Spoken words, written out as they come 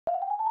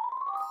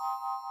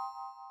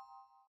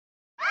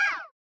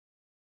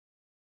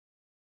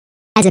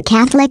As a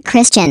Catholic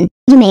Christian,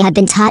 you may have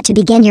been taught to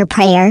begin your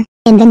prayer,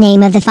 in the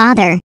name of the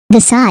Father,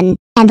 the Son,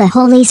 and the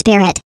Holy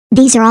Spirit.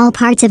 These are all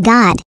parts of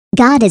God.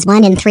 God is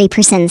one in three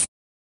persons.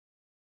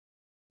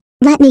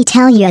 Let me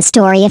tell you a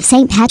story of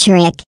St.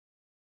 Patrick.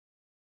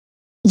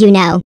 You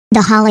know,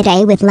 the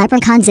holiday with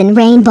leprechauns and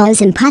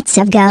rainbows and pots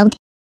of gold.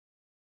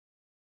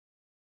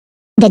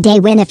 The day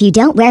when if you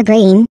don't wear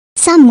green,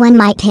 someone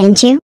might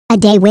pinch you. A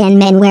day when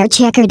men wear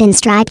checkered and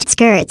striped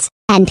skirts,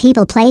 and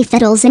people play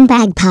fiddles and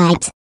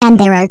bagpipes, and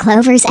there are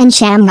clovers and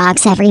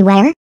shamrocks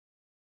everywhere.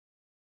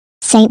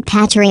 St.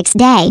 Patrick's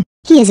Day.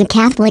 He is a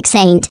Catholic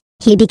saint.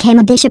 He became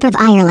a bishop of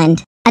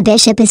Ireland. A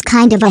bishop is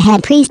kind of a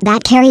head priest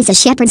that carries a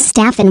shepherd's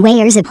staff and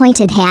wears a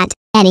pointed hat.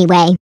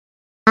 Anyway,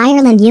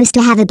 Ireland used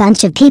to have a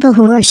bunch of people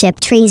who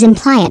worshipped trees and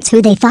plants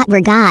who they thought were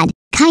God,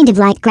 kind of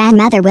like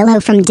Grandmother Willow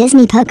from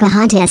Disney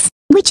Pocahontas,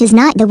 which is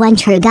not the one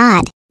true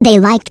God. They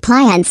liked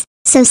plants,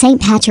 so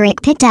St.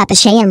 Patrick picked up a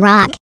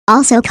shamrock,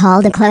 also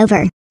called a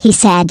clover. He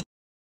said,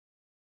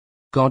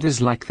 God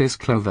is like this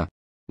clover.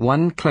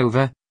 One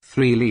clover,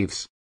 3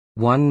 leaves.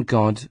 One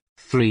God,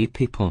 3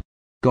 people.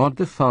 God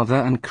the Father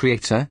and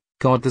Creator,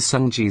 God the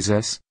Son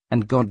Jesus,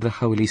 and God the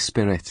Holy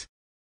Spirit.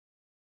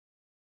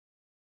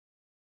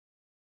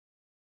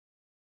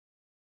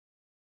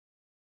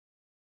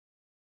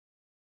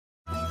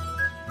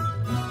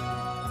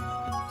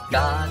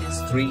 God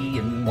is 3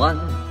 in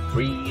 1,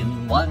 3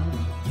 in 1,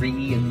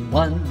 3 in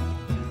 1.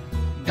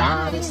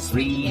 God is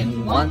 3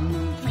 in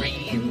 1,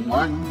 3 in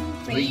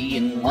 1, 3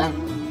 in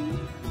 1.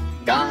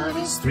 God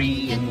is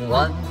 3 in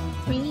 1,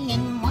 3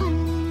 in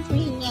 1, 3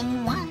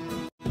 in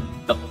 1.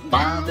 The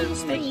Father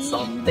makes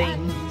all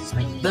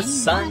things, the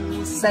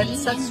Son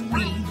sets us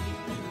free.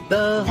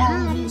 The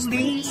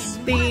Holy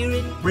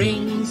Spirit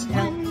brings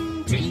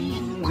health to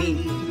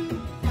me.